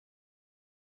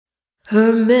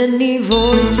Her many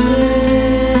voices,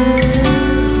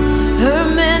 her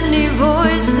many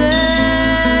voices,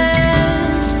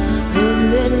 her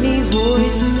many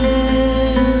voices,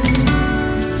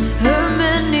 her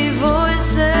many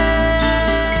voices.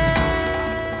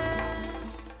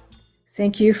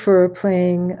 Thank you for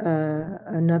playing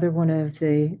another one of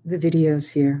the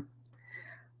videos here.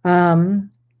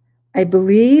 I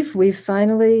believe we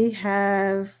finally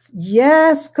have,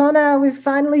 yes, Kona, we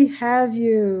finally have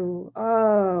you.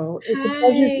 Oh, it's a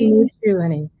pleasure to Hi. meet you,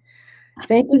 Annie.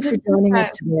 Thank you Was for it joining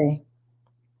us today.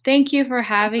 Thank you for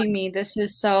having me. This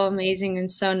is so amazing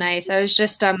and so nice. I was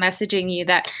just messaging you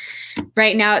that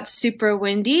right now it's super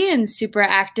windy and super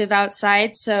active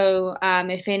outside. So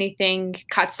if anything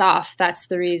cuts off, that's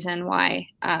the reason why,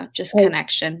 just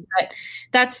connection. But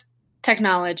that's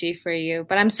technology for you.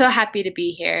 But I'm so happy to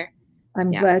be here.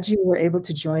 I'm Yeah. glad you were able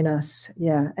to join us.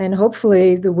 Yeah. And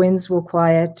hopefully the winds will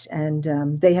quiet and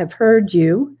they have heard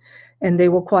you and they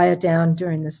will quiet down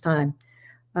during this time.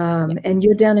 And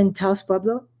you're down in Taos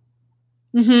Pueblo?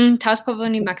 Taos Pueblo,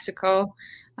 New Mexico,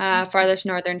 farthest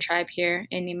northern tribe here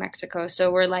in New Mexico.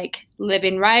 So we're like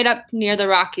living right up near the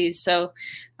Rockies. So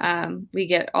we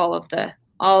get all of the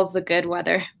good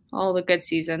weather, all the good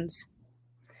seasons.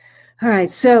 All right.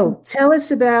 So tell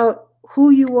us about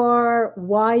who you are,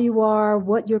 why you are,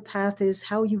 what your path is,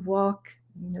 how you walk,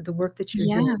 the work that you're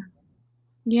doing.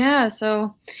 Yeah.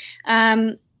 So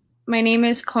my name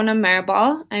is Kona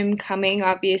Mirabel. I'm coming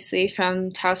obviously from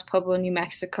Taos Pueblo, New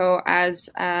Mexico as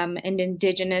an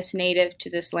indigenous native to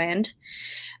this land.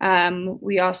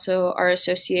 We also are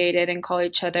associated and call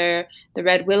each other the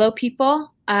Red Willow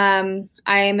people. I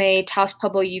am a Taos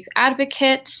Pueblo youth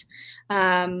advocate.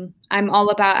 I'm all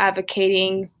about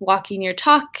advocating, walking your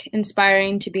talk,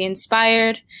 inspiring to be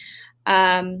inspired,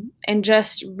 and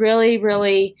just really,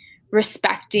 really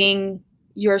respecting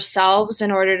yourselves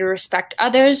in order to respect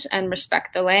others and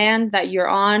respect the land that you're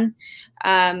on,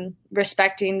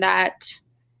 respecting that,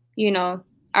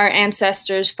 our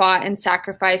ancestors fought and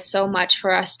sacrificed so much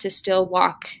for us to still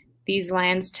walk these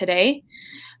lands today.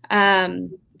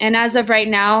 And as of right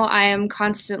now, I am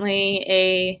constantly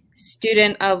a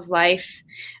student of life.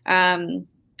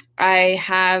 I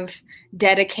have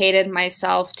dedicated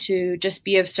myself to just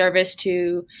be of service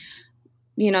to,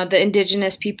 the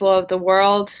indigenous people of the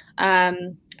world.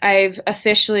 I've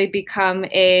officially become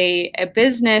a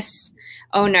business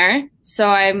owner. So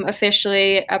I'm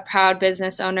officially a proud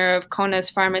business owner of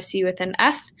Kona's Pharmacy with an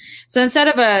F. So instead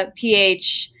of a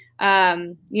PH,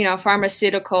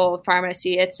 pharmaceutical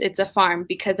pharmacy, it's a farm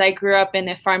because I grew up in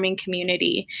a farming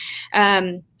community.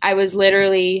 I was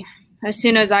literally, as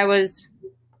soon as I was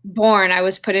born, I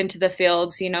was put into the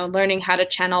fields, learning how to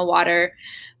channel water,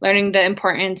 learning the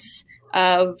importance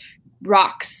of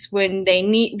rocks where they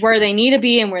need to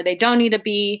be and where they don't need to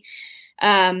be,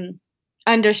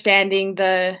 understanding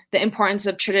the importance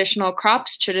of traditional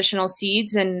crops, traditional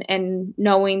seeds, and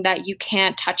knowing that you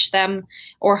can't touch them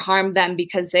or harm them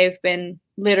because they've been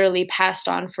literally passed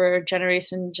on for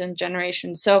generations and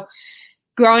generations. So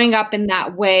growing up in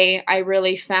that way, I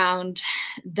really found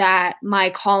that my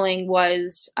calling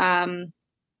was, not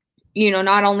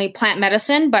only plant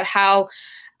medicine, but how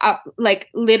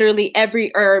literally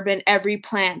every herb and every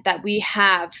plant that we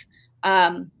have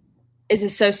is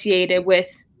associated with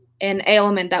an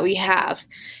ailment that we have.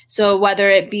 So whether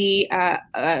it be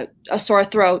a sore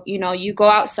throat, you go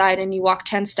outside and you walk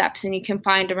 10 steps and you can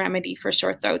find a remedy for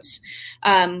sore throats,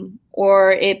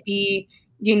 or it be,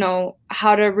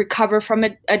 how to recover from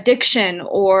addiction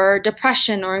or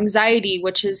depression or anxiety,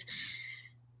 which is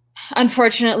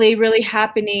unfortunately really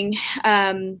happening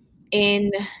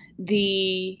in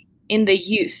the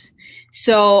youth.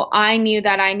 So I knew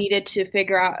that I needed to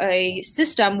figure out a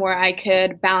system where I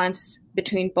could balance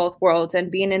between both worlds. And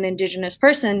being an indigenous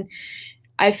person,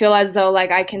 I feel as though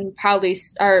I can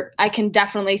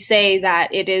definitely say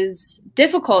that it is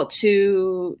difficult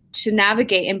to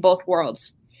navigate in both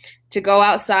worlds, to go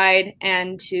outside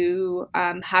and to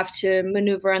have to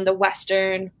maneuver in the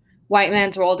Western white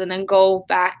man's world and then go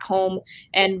back home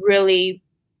and really,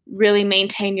 really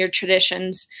maintain your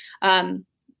traditions,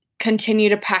 continue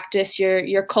to practice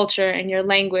your culture and your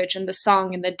language and the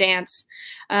song and the dance.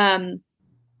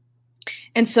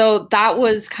 And so that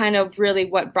was kind of really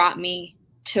what brought me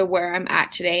to where I'm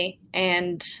at today.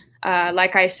 And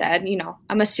like I said,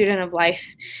 I'm a student of life.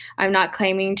 I'm not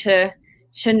claiming to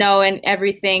know and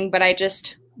everything, but I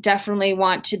just definitely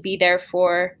want to be there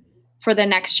for the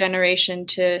next generation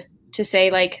to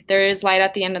say there is light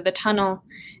at the end of the tunnel,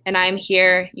 and I'm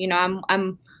here.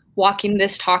 I'm walking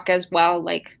this talk as well.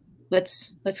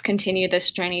 Let's continue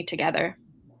this journey together.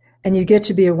 And you get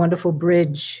to be a wonderful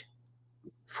bridge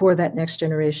for that next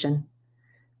generation.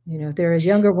 You know, there are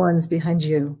younger ones behind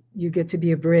you. You get to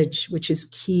be a bridge, which is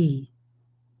key.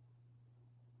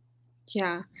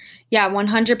 Yeah. Yeah,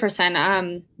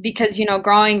 100%. Because,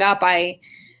 growing up, I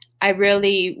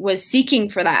really was seeking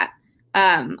for that.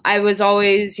 I was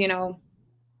always, it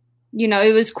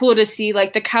was cool to see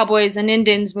like the Cowboys and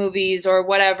Indians movies or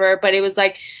whatever, but it was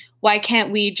like, why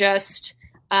can't we just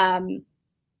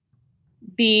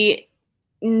be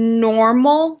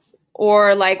normal?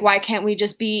 Or like, why can't we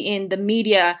just be in the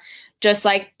media just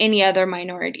like any other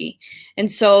minority? And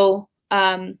so,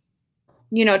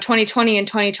 2020 and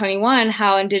 2021,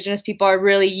 how Indigenous people are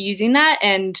really using that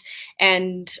and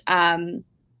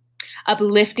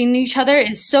uplifting each other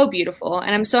is so beautiful.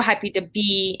 And I'm so happy to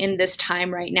be in this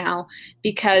time right now,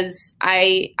 because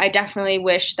I definitely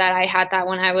wish that I had that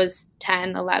when I was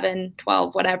 10, 11,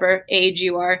 12, whatever age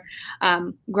you are,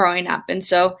 growing up. And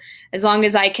so as long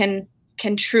as I can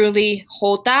truly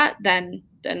hold that, then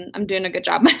I'm doing a good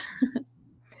job.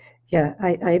 Yeah,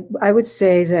 I would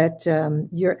say that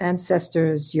your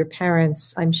ancestors, your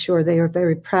parents, I'm sure they are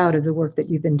very proud of the work that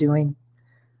you've been doing.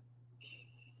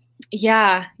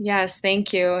 Yeah, yes,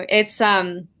 thank you. It's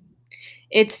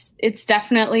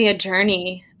definitely a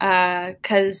journey,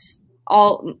 'cause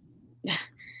I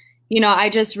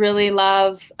just really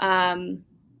love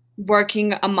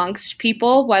working amongst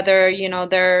people, whether,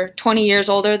 they're 20 years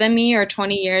older than me or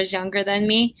 20 years younger than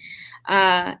me.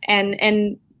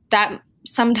 And that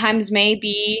sometimes may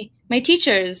be my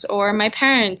teachers or my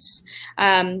parents,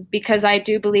 because I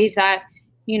do believe that,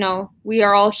 we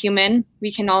are all human.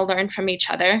 We can all learn from each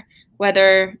other,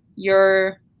 whether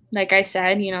you're, like I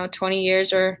said, 20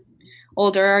 years or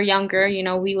older or younger,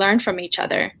 we learn from each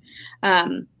other.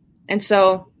 And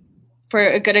so for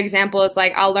a good example is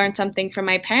like, I'll learn something from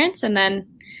my parents and then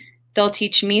they'll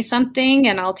teach me something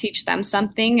and I'll teach them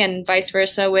something, and vice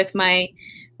versa with my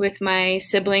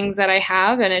siblings that I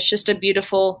have. And it's just a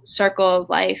beautiful circle of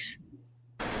life.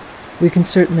 We can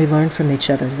certainly learn from each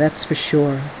other, that's for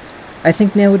sure. I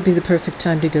think now would be the perfect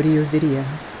time to go to your video.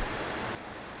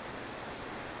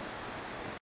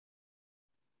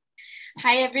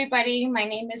 Hi, everybody. My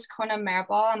name is Kona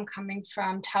Mirabel. I'm coming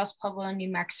from Taos Pueblo,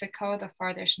 New Mexico, the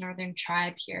farthest northern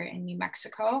tribe here in New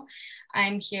Mexico.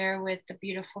 I'm here with the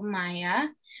beautiful Maya.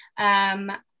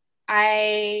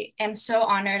 I am so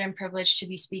honored and privileged to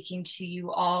be speaking to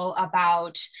you all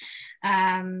about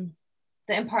the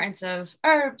importance of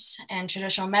herbs and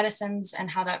traditional medicines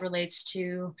and how that relates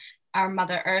to our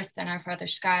Mother Earth and our Father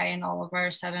Sky and all of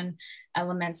our 7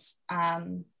 elements.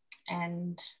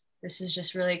 And this is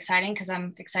just really exciting because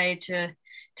I'm excited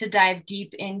to dive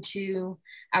deep into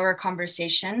our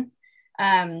conversation.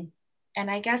 And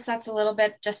I guess that's a little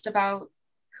bit just about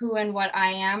who and what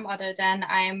I am, other than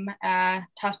I'm a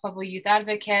Taos Pueblo youth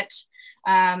advocate.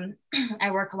 I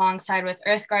work alongside with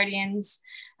Earth Guardians.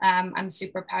 I'm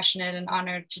super passionate and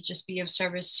honored to just be of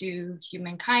service to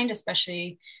humankind,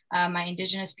 especially my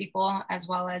Indigenous people, as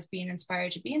well as being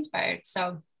inspired to be inspired.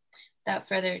 So without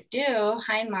further ado,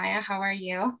 hi Maya, how are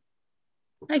you?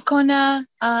 Hi Kona.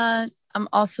 I'm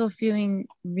also feeling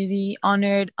really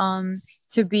honored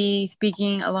to be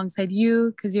speaking alongside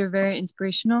you because you're very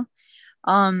inspirational.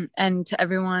 And to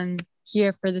everyone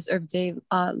here for this Earth Day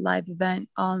live event.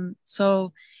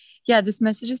 So yeah, this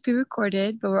message is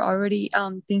pre-recorded, but we're already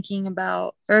thinking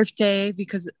about Earth Day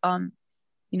because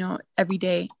every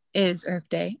day is Earth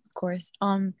Day, of course.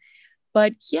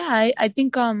 But yeah, I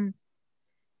think to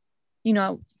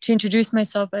introduce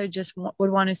myself, I just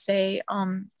would want to say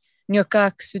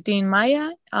Nyoka Sutin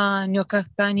Maya, Nyoka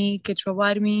Kani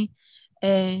Quechua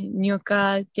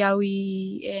Nyoka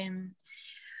Tiawi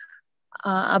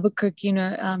Albuquerque,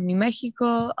 New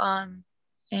Mexico,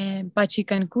 and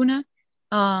Pachican Cuna.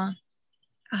 My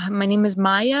name is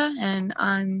Maya, and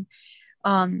I'm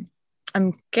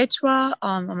Quechua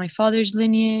on my father's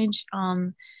lineage,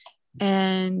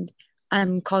 and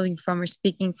I'm calling from or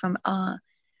speaking from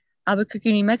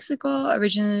Albuquerque, New Mexico,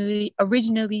 originally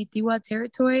Tiwa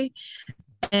territory,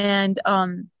 and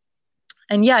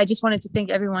yeah, I just wanted to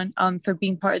thank everyone for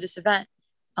being part of this event.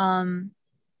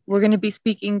 We're going to be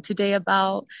speaking today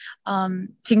about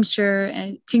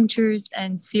tinctures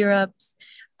and syrups.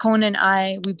 Kona and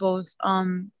I, we both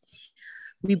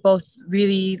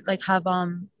really have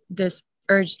this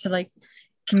urge to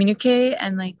communicate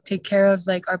and take care of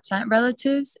our plant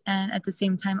relatives, and at the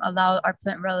same time allow our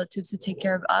plant relatives to take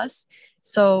care of us.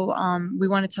 So we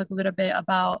want to talk a little bit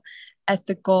about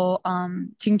ethical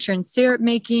tincture and syrup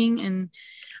making, and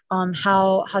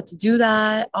how to do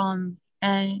that,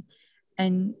 and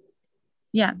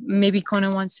yeah, maybe Kona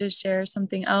wants to share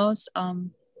something else.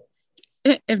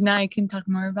 if not, I can talk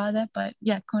more about that. But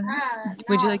yeah, Kona,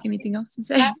 would you like anything else to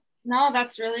say? No,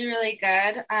 that's really, really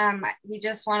good. We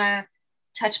just want to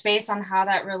touch base on how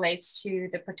that relates to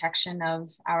the protection of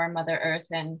our Mother Earth,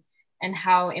 and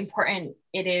how important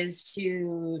it is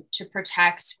to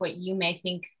protect what you may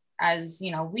think as,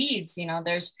 weeds.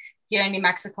 There's here in New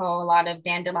Mexico a lot of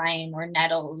dandelion or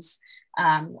nettles,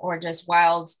 or just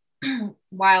wild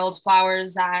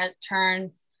flowers that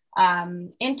turn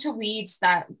into weeds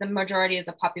that the majority of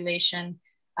the population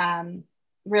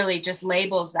really just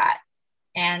labels that.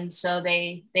 And so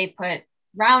they put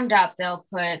Roundup, they'll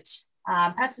put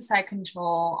pesticide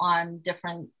control on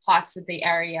different plots of the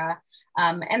area.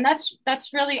 And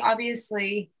that's really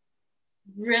obviously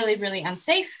really, really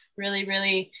unsafe, really,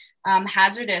 really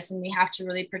hazardous. And we have to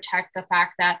really protect the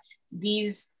fact that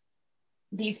these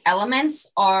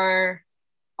elements are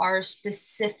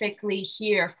specifically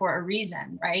here for a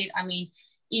reason, right? I mean,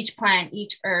 each plant,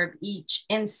 each herb, each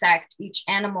insect, each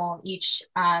animal, each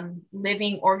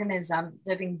living organism,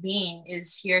 living being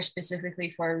is here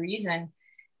specifically for a reason.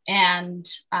 And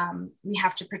we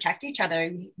have to protect each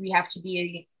other. We have to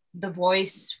be the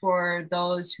voice for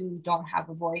those who don't have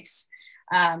a voice.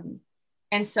 And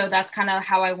so that's kind of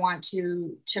how I want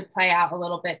to play out a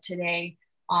little bit today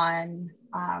on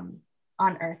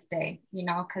Earth Day,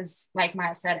 because like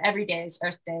Maya said, every day is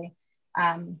Earth Day.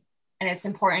 And it's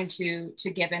important to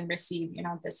give and receive.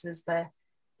 This is the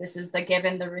give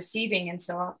and the receiving. And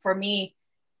so for me,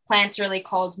 plants really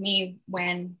called me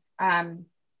when I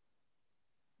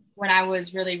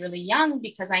was really, really young,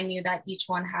 because I knew that each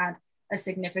one had a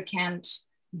significant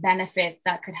benefit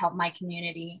that could help my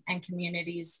community and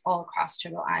communities all across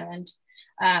Turtle Island.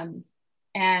 And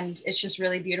it's just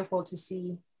really beautiful to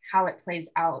see how it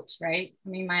plays out, right? I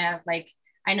mean, Maya,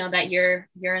 I know that you're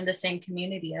in the same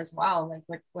community as well.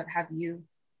 What have you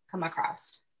come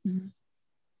across? Mm-hmm.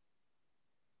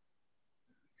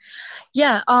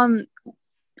 Yeah,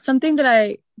 something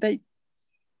that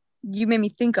you made me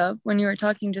think of when you were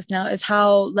talking just now is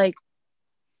how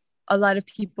a lot of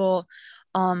people,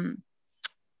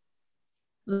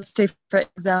 let's say for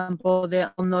example,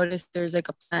 they'll notice there's a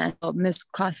plant, they'll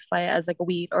misclassify it as a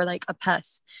weed or a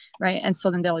pest, right? And so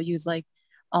then they'll use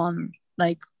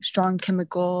strong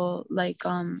chemical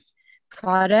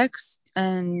products,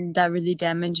 and that really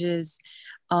damages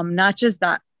not just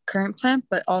that current plant,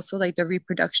 but also the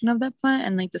reproduction of that plant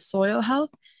and the soil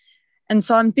health. And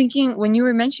so I'm thinking, when you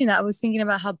were mentioning that, I was thinking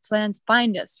about how plants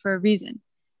find us for a reason.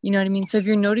 You know what I mean? So if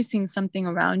you're noticing something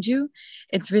around you,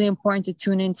 it's really important to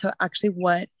tune into actually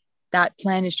what that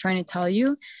plant is trying to tell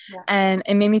you. Yeah. And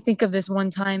it made me think of this one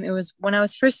time. It was when I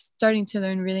was first starting to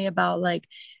learn really about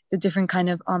the different kind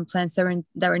of plants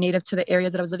that were native to the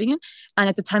areas that I was living in. And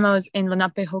at the time I was in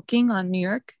Lenape, New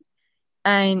York.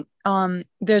 And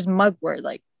there's mugwort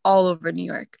all over New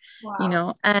York.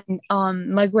 Wow.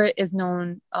 And mugwort is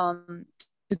known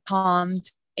to calm,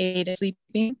 to aid in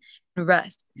sleeping and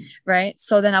rest, right?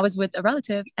 So then I was with a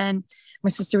relative, and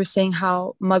my sister was saying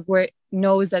how mugwort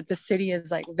knows that the city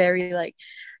is very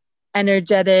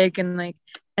energetic,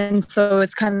 and so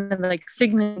it's kind of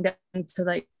signaling them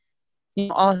to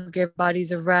all give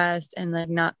bodies a rest, and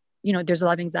not, there's a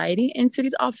lot of anxiety in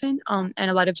cities often, and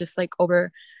a lot of just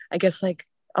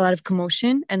a lot of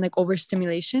commotion and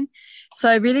overstimulation.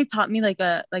 So it really taught me when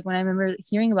I remember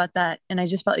hearing about that, and I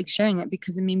just felt sharing it,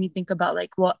 because it made me think about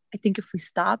well, I think if we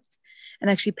stopped and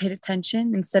actually paid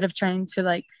attention, instead of trying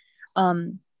to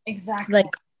exactly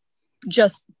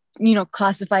just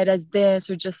classify it as this,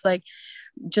 or just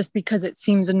because it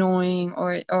seems annoying,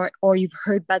 or you've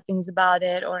heard bad things about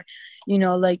it, or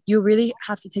you really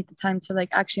have to take the time to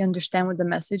actually understand what the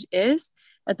message is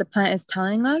that the plant is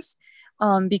telling us.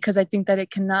 Because I think that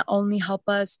it can not only help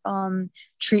us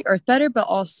treat Earth better, but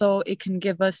also it can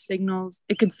give us signals.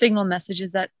 It can signal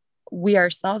messages that we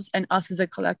ourselves and us as a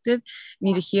collective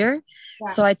need to hear.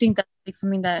 Yeah. So I think that's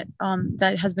something that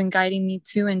that has been guiding me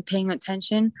too, and paying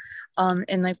attention,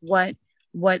 and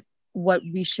what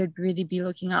we should really be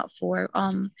looking out for.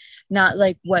 Not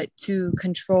what to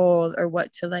control or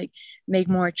what to make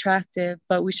more attractive,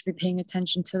 but we should be paying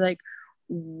attention to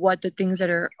what the things that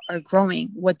are growing,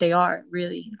 what they are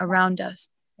really around us.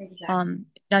 Exactly.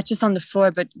 Not just on the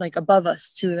floor, but above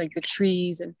us too, the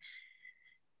trees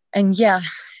and yeah.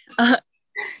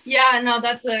 Yeah, no,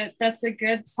 that's a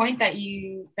good point that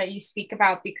you speak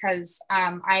about, because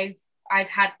I've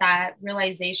had that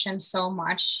realization so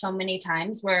many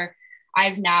times, where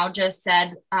I've now just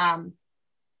said,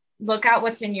 look at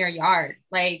what's in your yard.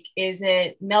 Is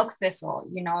it milk thistle?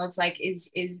 It's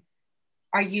is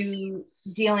are you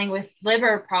dealing with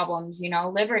liver problems,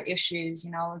 liver issues?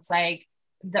 It's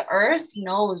the earth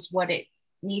knows what it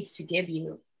needs to give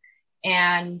you.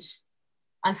 And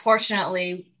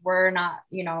unfortunately, we're not,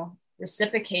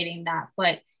 reciprocating that,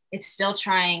 but it's still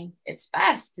trying its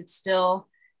best. It's still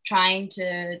trying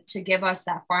to give us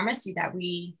that pharmacy that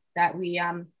we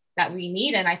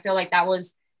need. And I feel like that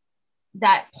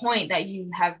point that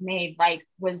you have made, like,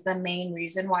 was the main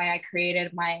reason why I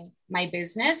created my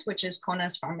business, which is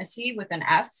Kona's Pharmacy with an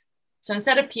F. So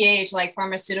instead of PH, like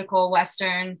pharmaceutical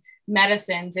Western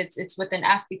medicines, it's with an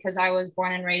F, because I was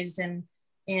born and raised in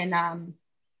a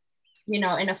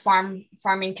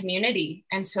farming community.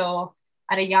 And so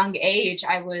at a young age,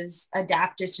 I was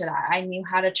adapted to that. I knew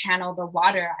how to channel the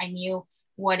water. I knew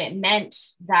what it meant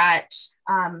that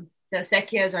the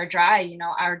sequias are dry,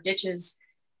 our ditches,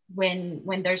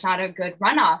 when there's not a good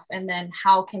runoff, and then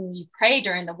how can we pray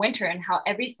during the winter, and how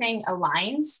everything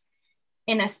aligns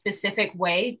in a specific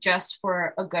way just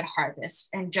for a good harvest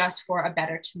and just for a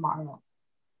better tomorrow.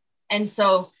 And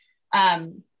so,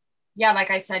 like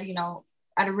I said,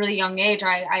 at a really young age,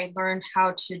 I learned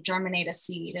how to germinate a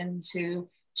seed, and to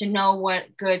know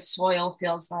what good soil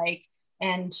feels like,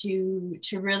 and to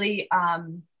really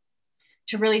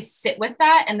sit with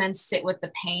that, and then sit with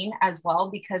the pain as well,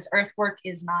 because earthwork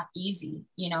is not easy,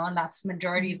 and that's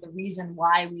majority of the reason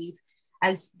why we've,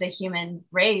 as the human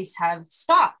race, have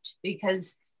stopped,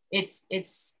 because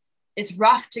it's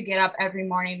rough to get up every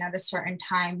morning at a certain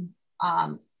time,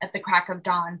 at the crack of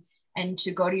dawn, and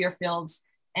to go to your fields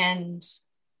and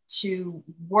to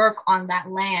work on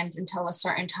that land until a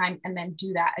certain time, and then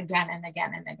do that again and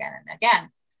again and again and again.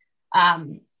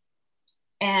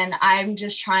 And I'm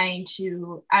just trying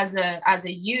to, as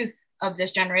a youth of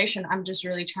this generation, I'm just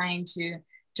really trying to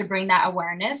bring that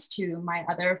awareness to my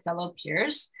other fellow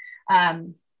peers, that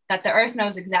the earth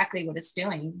knows exactly what it's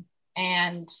doing.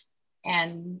 And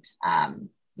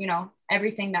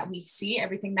everything that we see,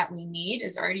 everything that we need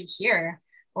is already here,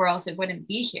 or else it wouldn't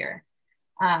be here,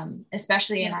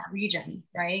 especially in our region,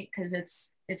 right? Because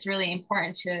it's really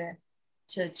important to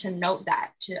note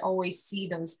that, to always see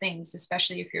those things,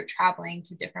 especially if you're traveling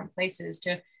to different places,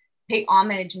 to pay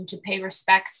homage and to pay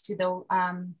respects to the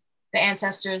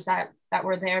ancestors that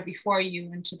were there before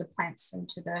you, and to the plants, and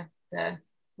to the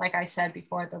like I said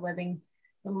before, the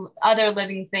other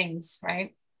living things,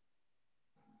 right?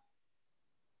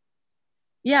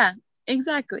 Yeah,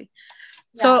 exactly.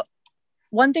 Yeah. So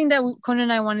one thing that Kona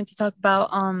and I wanted to talk about,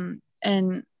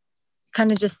 and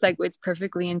kind of just segues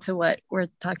perfectly into what we're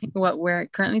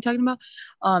currently talking about,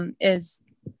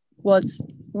 we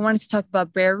wanted to talk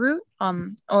about bear root,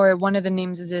 or one of the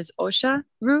names is Osha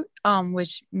root,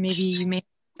 which maybe you may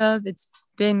have of. It's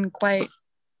been quite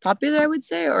popular, I would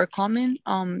say, or common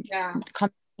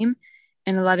name,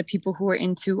 and a lot of people who are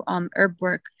into herb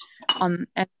work, and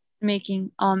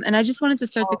making, and I just wanted to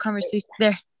start the conversation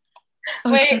there.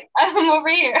 Wait, I'm over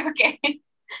here. Okay.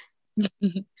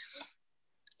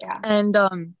 Yeah. And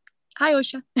hi,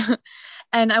 Osha.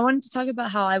 And I wanted to talk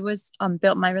about how I was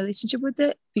built my relationship with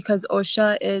it, because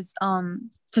Osha is,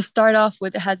 to start off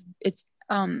with, it's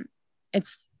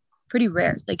pretty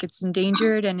rare. Like, it's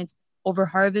endangered, and it's over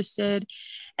harvested,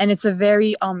 and it's a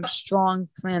very strong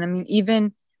plant. I mean,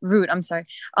 even root, I'm sorry.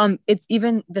 It's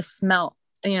even the smell,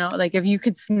 like, if you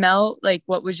could smell like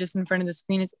what was just in front of the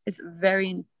screen, it's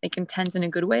very like intense in a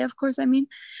good way, of course, I mean,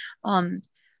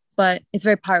 but it's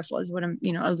very powerful is what I'm,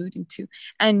 alluding to.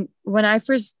 And when I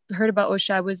first heard about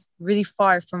Osha, I was really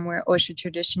far from where Osha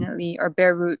traditionally, or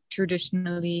bear root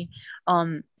traditionally,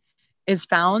 is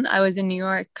found. I was in New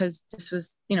York, because this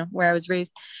was, where I was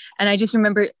raised. And I just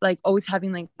remember like always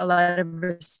having like a lot of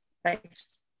respect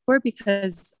for it,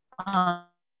 because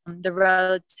the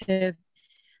relative,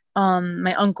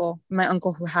 my uncle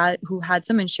who had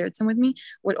some and shared some with me,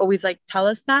 would always like tell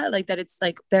us that it's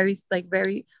like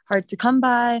very hard to come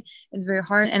by. It's very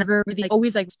hard, and I never really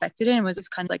always like respected it, and was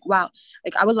just kind of like, wow,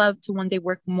 like I would love to one day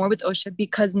work more with Osha,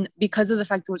 because of the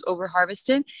fact it was over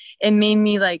harvested. It made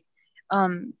me like,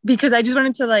 because I just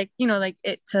wanted to like, like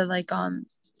it to like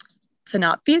to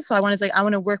not be. So I want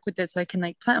to work with it, so I can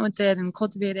like plant with it and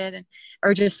cultivate it,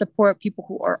 or just support people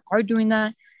who are doing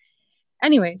that.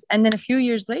 Anyways, and then a few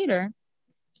years later,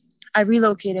 I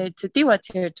relocated to Tiwa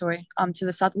territory, to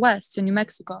the Southwest, to New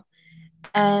Mexico.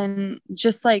 And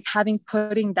just like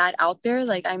putting that out there,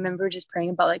 like I remember just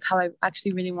praying about like how I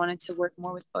actually really wanted to work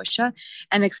more with Osha.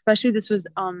 And especially this was,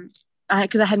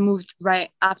 because I had moved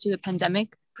right after the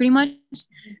pandemic, pretty much.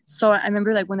 So I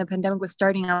remember like when the pandemic was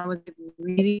starting, I was like,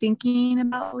 really thinking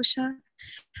about Osha,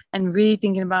 and really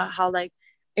thinking about how like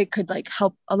it could like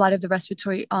help a lot of the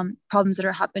respiratory problems that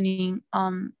are happening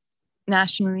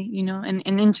nationally, you know, and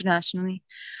internationally.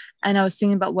 And I was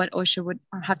thinking about what OSHA would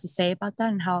have to say about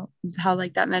that, and how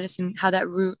like that medicine, how that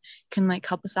root can like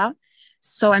help us out.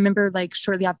 So I remember like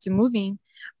shortly after moving,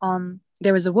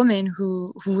 there was a woman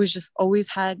who was just always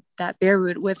had that bear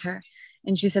root with her,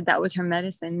 and she said that was her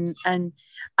medicine. And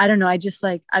I don't know, I just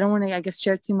like, I don't want to, I guess,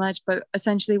 share too much, but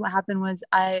essentially what happened was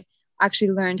I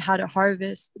actually learned how to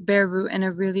harvest bear root in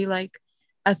a really like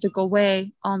ethical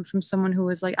way, from someone who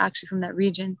was like actually from that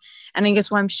region. And I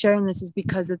guess why I'm sharing this is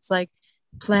because it's like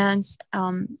plants,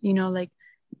 you know, like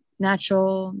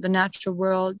the natural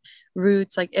world,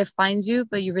 roots, like it finds you,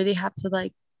 but you really have to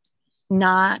like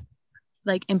not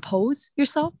like impose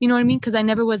yourself, you know what I mean? Because I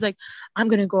never was like, I'm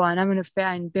gonna go on, I'm gonna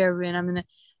find bear root, I'm gonna,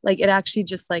 like, it actually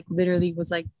just like literally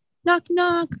was like, knock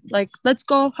knock, like, let's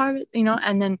go harvest, you know.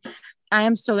 And then I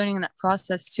am still learning in that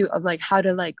process too, of like how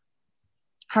to like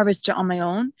harvest it on my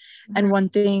own. Mm-hmm. And one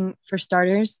thing for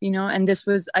starters, you know, and this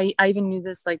was, I even knew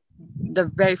this like the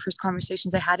very first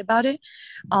conversations I had about it,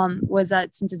 was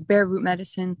that since it's bare root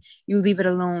medicine, you leave it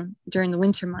alone during the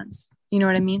winter months, you know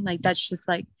what I mean? Like that's just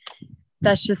like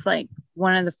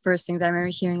one of the first things I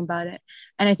remember hearing about it.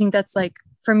 And I think that's like,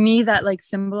 for me, that like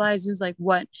symbolizes like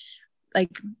what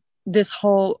like this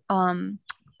whole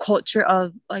culture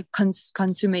of like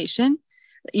consummation,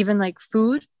 even like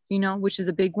food, you know, which is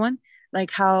a big one, like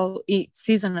how eat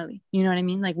seasonally, you know what I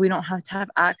mean? Like we don't have to have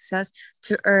access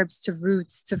to herbs, to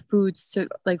roots, to foods, to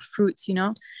like fruits, you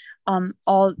know,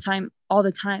 all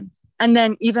the time. And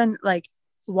then even like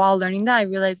while learning that, I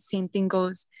realized the same thing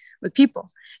goes with people,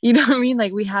 you know what I mean?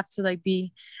 Like we have to like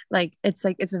be like, it's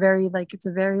a very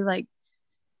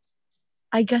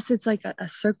I guess it's like a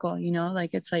circle, you know,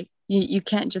 like it's like you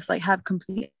can't just like have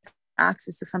complete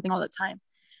access to something all the time.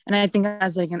 And I think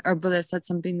as like an herbalist, that's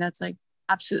something that's like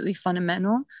absolutely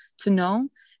fundamental to know.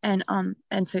 And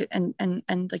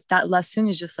like that lesson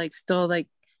is just like still like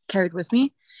carried with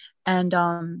me. And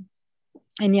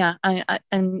yeah, I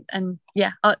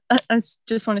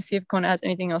just want to see if Kona has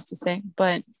anything else to say,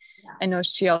 but I know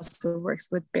she also works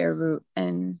with bear root,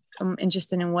 and I'm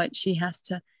interested in what she has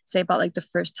to say about like the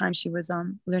first time she was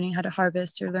learning how to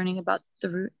harvest or learning about the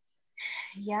root.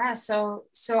 Yeah, so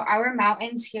our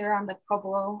mountains here on the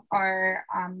Pueblo are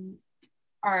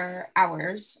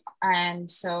ours,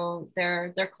 and so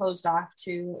they're closed off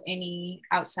to any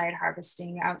outside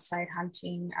harvesting, outside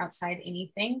hunting, outside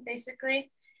anything basically.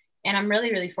 And I'm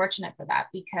really, really fortunate for that,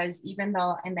 because even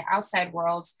though in the outside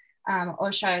world,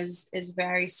 OSHA is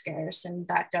very scarce, and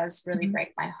that does really mm-hmm.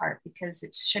 break my heart, because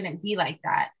it shouldn't be like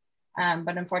that.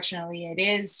 But unfortunately it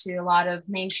is to a lot of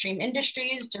mainstream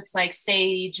industries, just like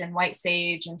sage and white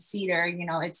sage and cedar, you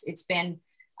know, it's been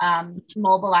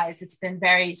mobilized. It's been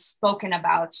very spoken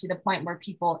about to the point where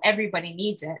everybody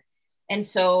needs it. And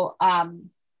so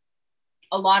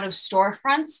a lot of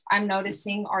storefronts I'm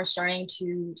noticing are starting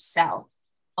to sell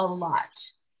a lot.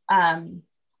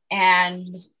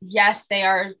 And yes, they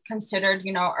are considered,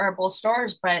 you know, herbal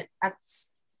stores, but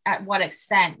at what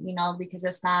extent, you know, because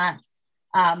it's not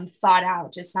thought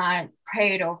out, it's not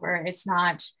prayed over, it's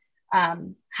not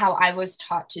how I was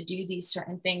taught to do these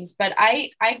certain things. But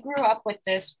I grew up with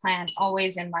this plant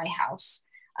always in my house.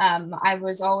 I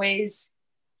was always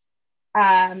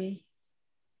taught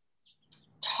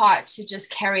to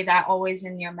just carry that always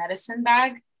in your medicine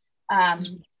bag.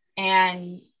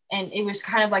 And it was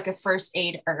kind of like a first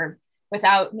aid herb.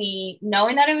 Without me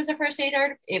knowing that it was a first aid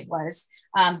herb, it was,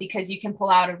 because you can pull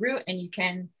out a root and you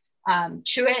can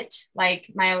chew it.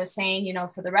 Like Maya was saying, you know,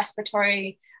 for the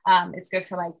respiratory, it's good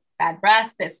for like bad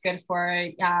breath. It's good for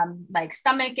like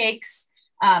stomach aches.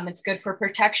 It's good for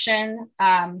protection.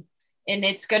 And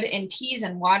it's good in teas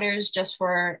and waters, just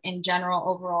for in general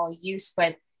overall use.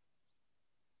 But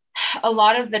a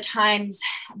lot of the times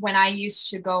when I used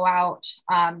to go out,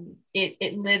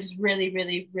 it lives really,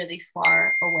 really, really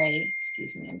far away.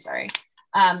 Excuse me, I'm sorry.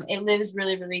 It lives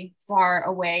really, really far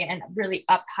away and really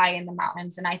up high in the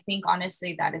mountains. And I think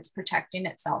honestly that it's protecting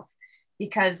itself,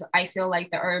 because I feel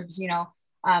like the herbs, you know,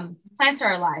 plants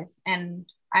are alive, and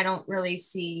I don't really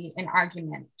see an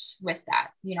argument with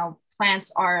that. You know,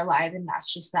 plants are alive, and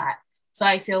that's just that. So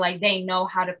I feel like they know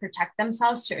how to protect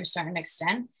themselves to a certain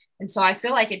extent. And so I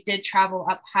feel like it did travel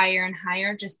up higher and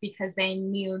higher, just because they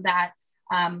knew that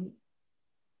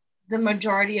the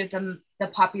majority of the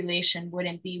population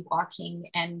wouldn't be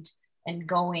walking and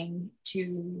going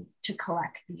to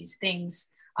collect these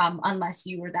things, unless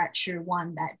you were that true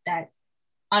one that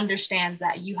understands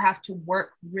that you have to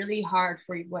work really hard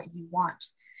for what you want.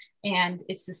 And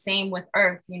it's the same with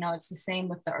earth, you know, it's the same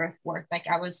with the earth work, like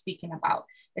I was speaking about.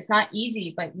 It's not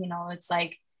easy, but you know, it's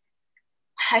like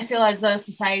I feel as though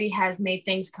society has made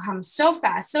things come so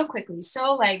fast, so quickly,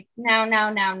 so like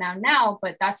now,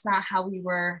 but that's not how we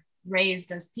were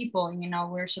raised as people. You know,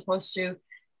 we're supposed to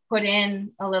put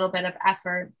in a little bit of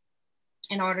effort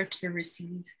in order to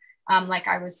receive. Like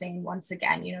I was saying, once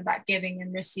again, you know, that giving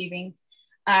and receiving.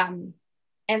 And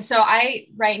so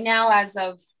right now, as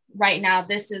of right now,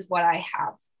 this is what I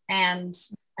have. And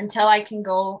until I can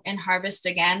go and harvest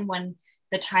again when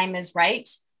the time is right,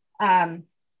 I'm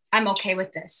okay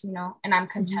with this, you know, and I'm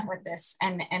content with this.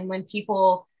 And when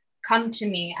people come to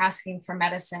me asking for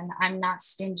medicine, I'm not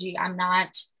stingy. I'm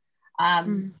not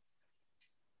saying,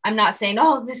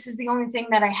 oh, this is the only thing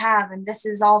that I have, and this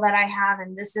is all that I have,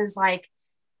 and this is the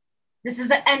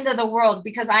end of the world,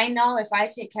 because I know if I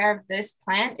take care of this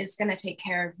plant, it's going to take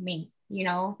care of me. You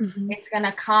know, it's going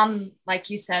to come, like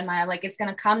you said, Maya, like it's going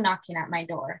to come knocking at my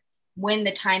door when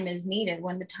the time is needed,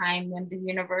 when the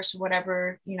universe,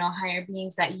 whatever, you know, higher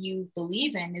beings that you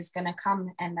believe in is going to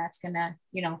come, and that's going to,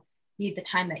 you know, be the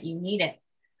time that you need it.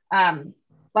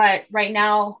 But right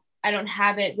now I don't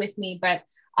have it with me, but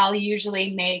I'll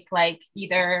usually make like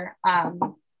either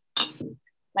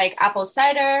like apple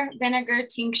cider vinegar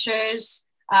tinctures,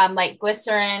 like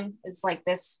glycerin. It's like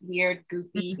this weird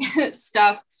goopy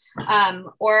stuff.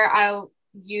 Or I'll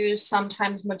use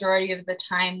sometimes majority of the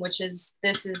time, this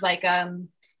is like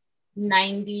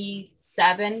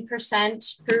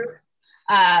 97% proof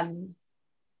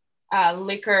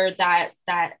liquor that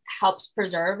helps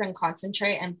preserve and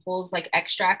concentrate and pulls, like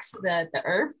extracts the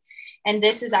herb. And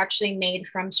this is actually made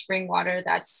from spring water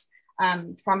that's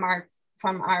from our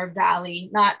valley,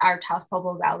 not our Taos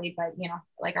Pueblo Valley, but you know,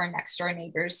 like our next door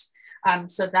neighbors.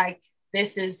 So like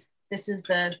this is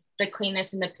the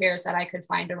cleanest and the purest that I could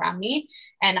find around me.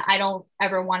 And I don't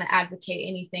ever want to advocate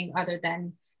anything other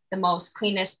than the most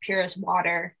cleanest, purest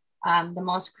water, the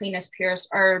most cleanest, purest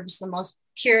herbs, the most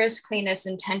purest, cleanest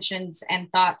intentions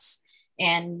and thoughts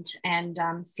and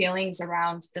feelings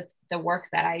around the work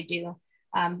that I do.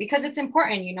 Because it's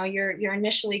important, you know, you're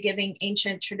initially giving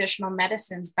ancient traditional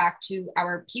medicines back to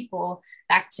our people,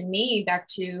 back to me, back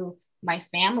to my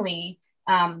family.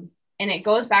 And it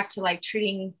goes back to like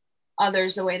treating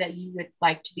others the way that you would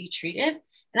like to be treated.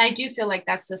 And I do feel like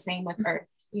that's the same with earth,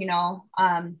 you know,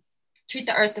 treat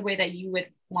the earth the way that you would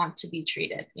want to be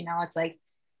treated. You know, it's like,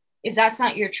 if that's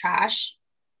not your trash,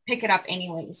 pick it up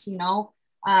anyways, you know.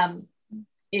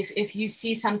 If you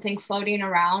see something floating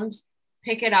around,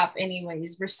 pick it up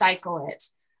anyways, recycle it,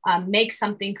 make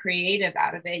something creative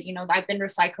out of it. You know, I've been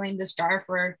recycling this jar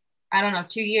for, I don't know,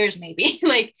 2 years, maybe.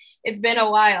 Like it's been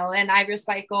a while, and I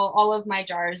recycle all of my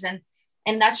jars. And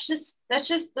that's just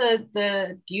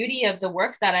the beauty of the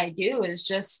work that I do, is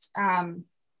just,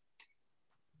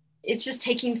 it's just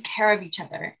taking care of each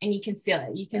other, and you can feel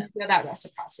it. You can feel that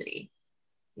reciprocity.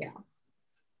 Yeah.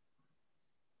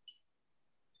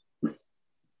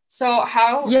 So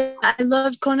how? Yeah, I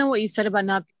loved, Kona, what you said about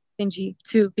not being stingy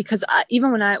too, because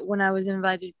even when I was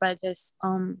invited by this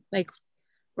like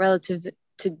relative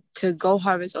to go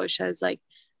harvest oshas, like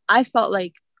I felt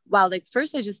like, wow, like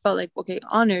first I just felt like, okay,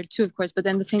 honored too, of course, but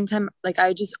then at the same time, like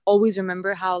I just always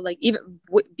remember how, like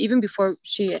even before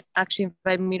she actually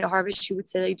invited me to harvest, she would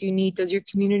say, like, does your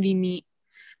community meet?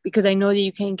 Because I know that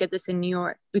you can't get this in New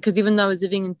York. Because even though I was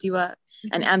living in Tiwa,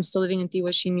 and I'm still living in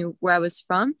Tiwa, she knew where I was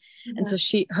from. And so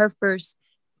her first,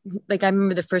 like I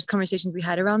remember the first conversations we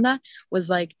had around that was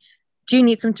like, do you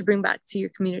need something to bring back to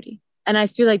your community? And I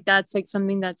feel like that's like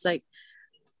something that's like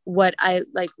what I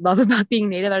like love about being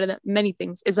Native, out of many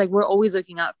things, is like we're always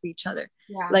looking out for each other.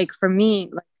 Yeah. Like for me,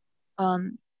 like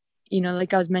you know,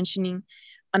 like I was mentioning,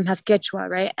 I'm half Quechua,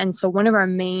 right? And so one of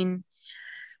the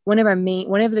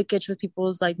Quechua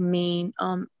people's like main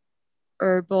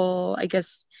herbal, I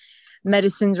guess,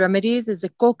 medicines, remedies is the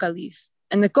coca leaf.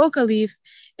 And the coca leaf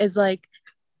is like,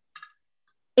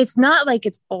 it's not like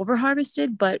it's over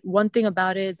harvested, but one thing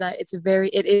about it is that it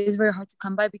is very hard to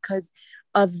come by because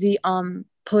of the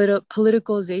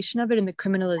politicalization of it and the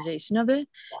criminalization of it,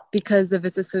 because of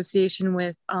its association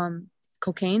with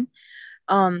cocaine,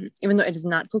 even though it is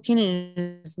not cocaine and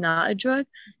it is not a drug.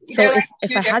 So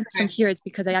if I had some here, it's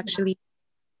because I actually,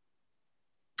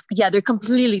 yeah, they're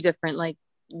completely different, like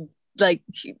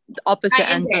opposite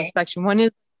ends of the spectrum. One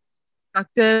is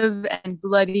destructive and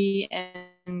bloody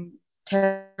and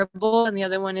terrible, and the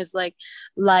other one is like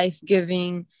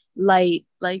life-giving, light,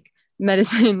 like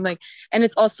medicine, like. And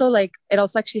it's also like, it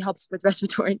also actually helps with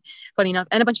respiratory, funny enough,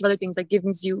 and a bunch of other things. Like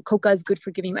coca is good for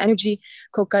giving you energy,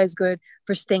 coca is good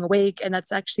for staying awake, and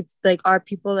that's actually like our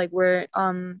people, like we're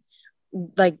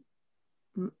like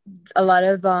a lot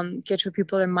of Quechua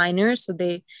people are miners, so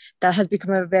that has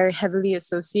become a very heavily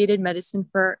associated medicine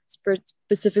for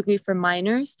specifically for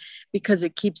miners, because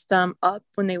it keeps them up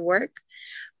when they work,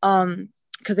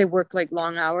 because they work like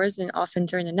long hours and often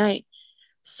during the night.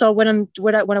 So what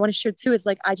I want to share too is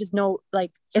like, I just know,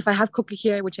 like, if I have coca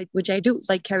here, which I do,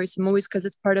 like, carry some always because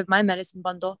it's part of my medicine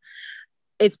bundle,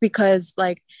 it's because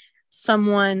like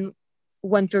someone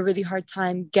went through a really hard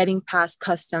time getting past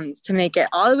customs to make it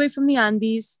all the way from the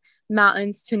Andes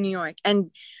mountains to New York. And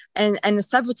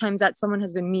several times that someone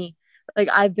has been me. Like,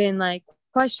 I've been like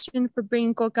questioned for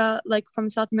bringing coca like from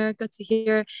South America to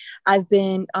here. I've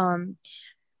been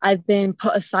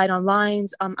put aside on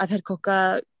lines. I've had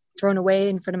coca thrown away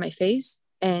in front of my face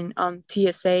in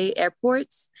TSA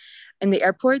airports, in the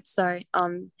airports, sorry,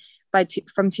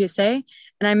 from TSA.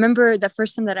 And I remember the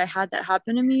first time that I had that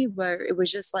happen to me, where it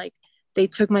was just like, they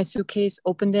took my suitcase,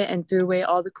 opened it, and threw away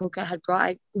all the coca I had brought.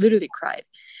 I literally cried,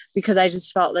 because I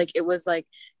just felt like it was like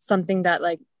something that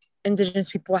like Indigenous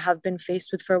people have been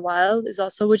faced with for a while, is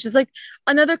also, which is like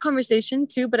another conversation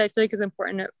too, but I feel like it's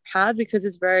important to have, because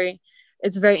it's very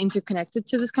interconnected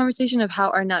to this conversation of how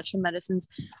our natural medicines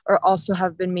are also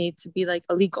have been made to be like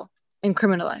illegal and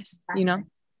criminalized, Exactly. you know?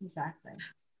 Exactly.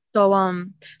 So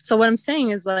what I'm saying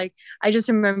is, like, I just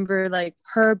remember like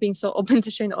her being so open to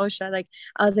sharing the OSHA. Like,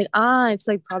 I was like, it's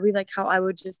like probably like how I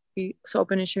would just be so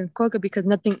open to sharing coca, because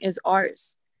nothing is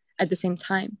ours at the same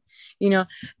time, you know?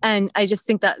 And I just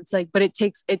think that it's like, but it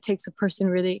takes a person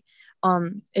really,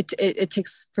 it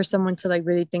takes for someone to like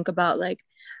really think about like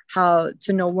how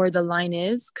to know where the line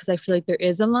is, because I feel like there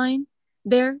is a line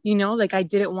there, you know? Like, I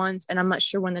did it once and I'm not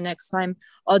sure when the next time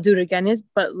I'll do it again is,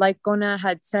 but like Kona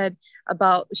had said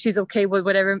about she's okay with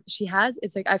whatever she has,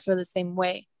 it's like I feel the same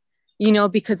way, you know,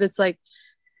 because it's like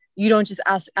you don't just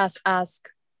ask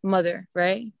mother,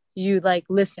 right? You like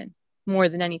listen more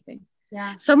than anything.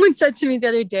 Yeah. Someone said to me the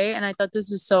other day, and I thought this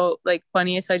was so like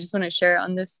funny, so I just want to share it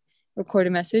on this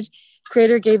recorded message.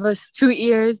 Creator gave us 2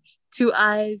 ears, 2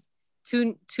 eyes,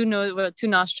 two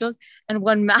nostrils, and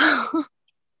 1 mouth.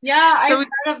 Yeah, So I've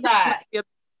heard of that.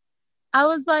 I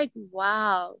was like,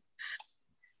 wow.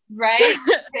 Right?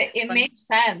 It makes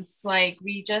sense. Like,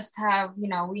 we just have,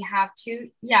 we have to,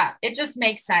 yeah, it just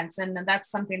makes sense. And that's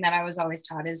something that I was always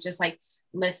taught, is just like,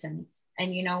 listen.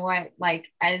 And you know what? Like,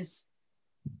 as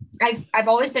I've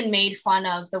always been made fun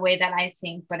of the way that I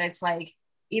think, but it's like,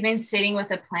 even sitting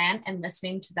with a plant and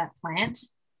listening to that plant,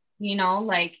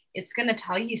 like, it's going to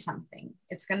tell you something.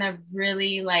 It's going to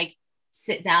really like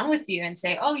sit down with you and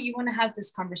say, oh, you want to have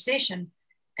this conversation.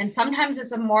 And sometimes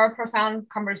it's a more profound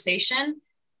conversation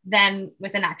than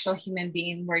with an actual human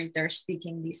being, where they're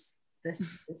speaking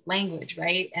this language,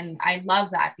 right? And I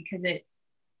love that, because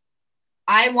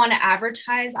I want to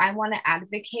advertise, I want to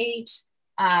advocate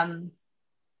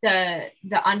the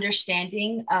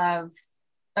understanding of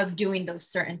doing those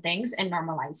certain things and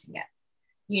normalizing it.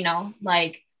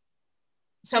 Like,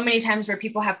 so many times where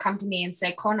people have come to me and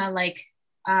say, Kona, like,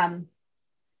 I'm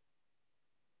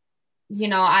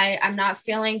not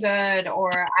feeling good,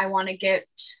 or I want to get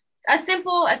a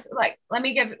simple, like, let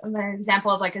me give an example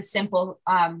of like a simple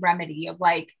remedy of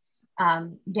like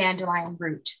dandelion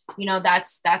root.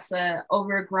 That's a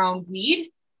overgrown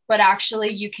weed, but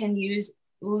actually you can use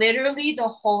literally the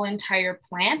whole entire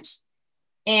plant,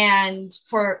 and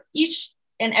for each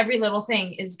and every little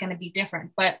thing is going to be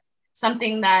different. But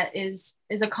something that is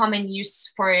a common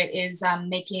use for it is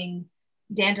making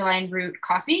dandelion root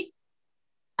coffee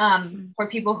for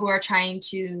people who are trying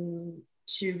to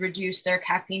reduce their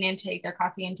coffee intake,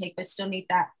 but still need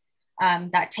that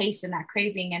taste and that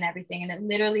craving and everything. And it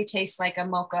literally tastes like a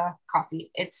mocha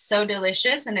coffee. It's so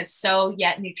delicious, and it's so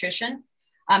yet nutritional,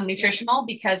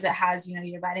 because it has,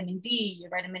 your vitamin D, your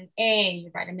vitamin A,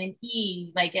 your vitamin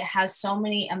E. Like, it has so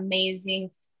many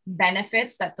amazing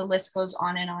benefits that the list goes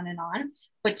on and on and on.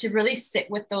 But to really sit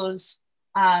with those,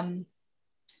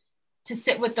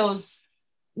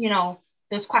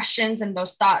 those questions and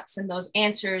those thoughts and those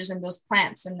answers and those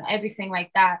plants and everything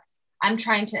like that, I'm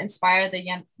trying to inspire the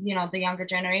younger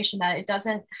generation that it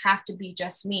doesn't have to be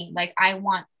just me. Like, I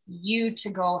want you to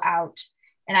go out,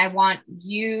 and I want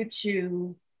you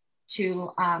to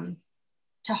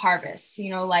harvest,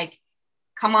 like,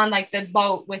 come on, like, the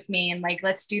boat with me, and like,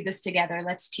 let's do this together.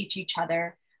 Let's teach each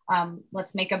other.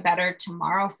 Let's make a better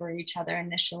tomorrow for each other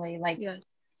initially. Like, yes.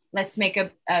 Let's make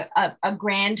a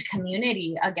grand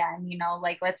community again,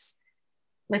 like, let's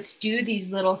do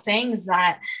these little things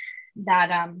that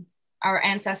our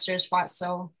ancestors fought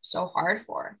so hard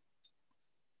for.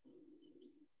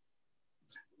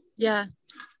 Yeah,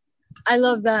 I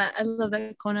love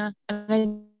that, Kona.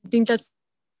 And I think that's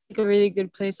like a really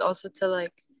good place also to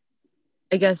like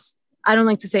I guess I don't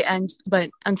like to say end, but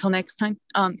until next time,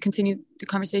 continue the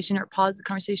conversation or pause the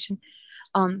conversation,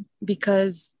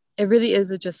 because it really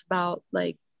is just about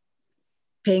like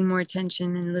paying more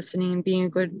attention and listening and being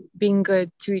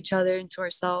good to each other and to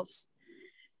ourselves.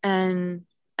 And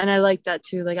I like that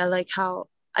too. Like I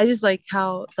just like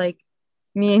how like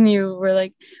me and you were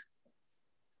like,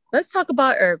 let's talk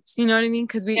about herbs. You know what I mean?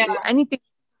 Because anything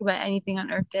about anything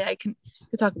on Earth Day, I could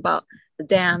talk about the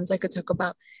dams. I could talk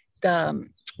about the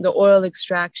oil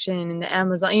extraction in the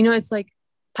Amazon. You know, it's like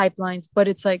pipelines, but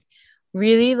it's like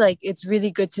really like it's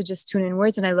really good to just tune in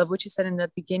words. And I love what you said in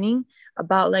the beginning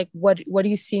about like what do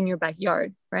you see in your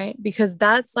backyard, right? Because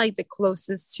that's like the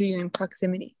closest to you in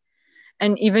proximity.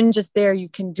 And even just there, you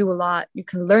can do a lot, you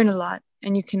can learn a lot,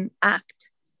 and you can act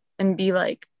and be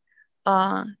like,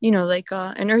 like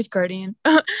an earth guardian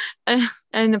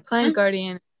and a plant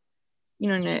guardian,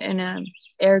 and a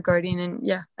air guardian. And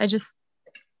yeah, I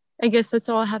guess that's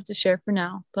all I have to share for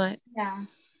now. But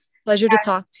pleasure to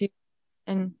talk to you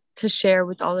and to share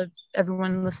with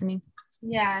everyone listening.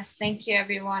 Yes, thank you,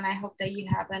 everyone. I hope that you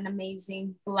have an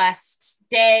amazing, blessed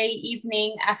day,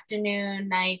 evening, afternoon,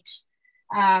 night.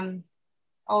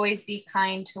 Always be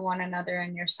kind to one another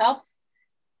and yourself,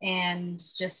 and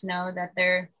just know that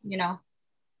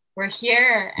we're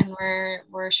here and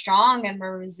we're strong and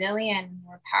we're resilient and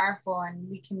we're powerful and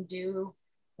we can do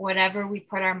whatever we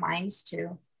put our minds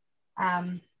to.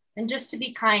 And just to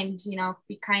be kind,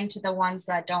 be kind to the ones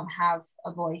that don't have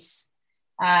a voice.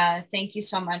 Thank you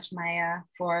so much, Maya,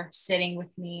 for sitting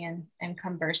with me and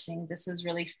conversing. This was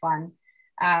really fun.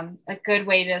 A good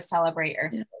way to celebrate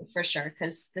Earth Day, for sure,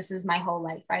 because this is my whole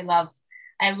life. I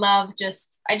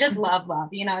just love love.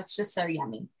 It's just so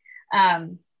yummy.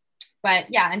 But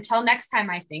yeah, until next time,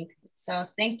 I think. So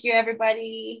thank you,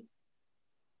 everybody.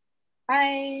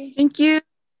 Bye. Thank you.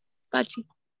 Bachi.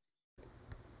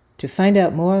 To find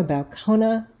out more about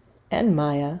Kona and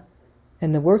Maya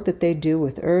and the work that they do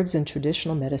with herbs and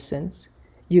traditional medicines,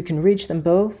 you can reach them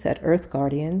both at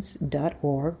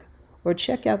earthguardians.org or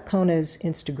check out Kona's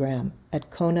Instagram at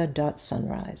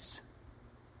kona.sunrise.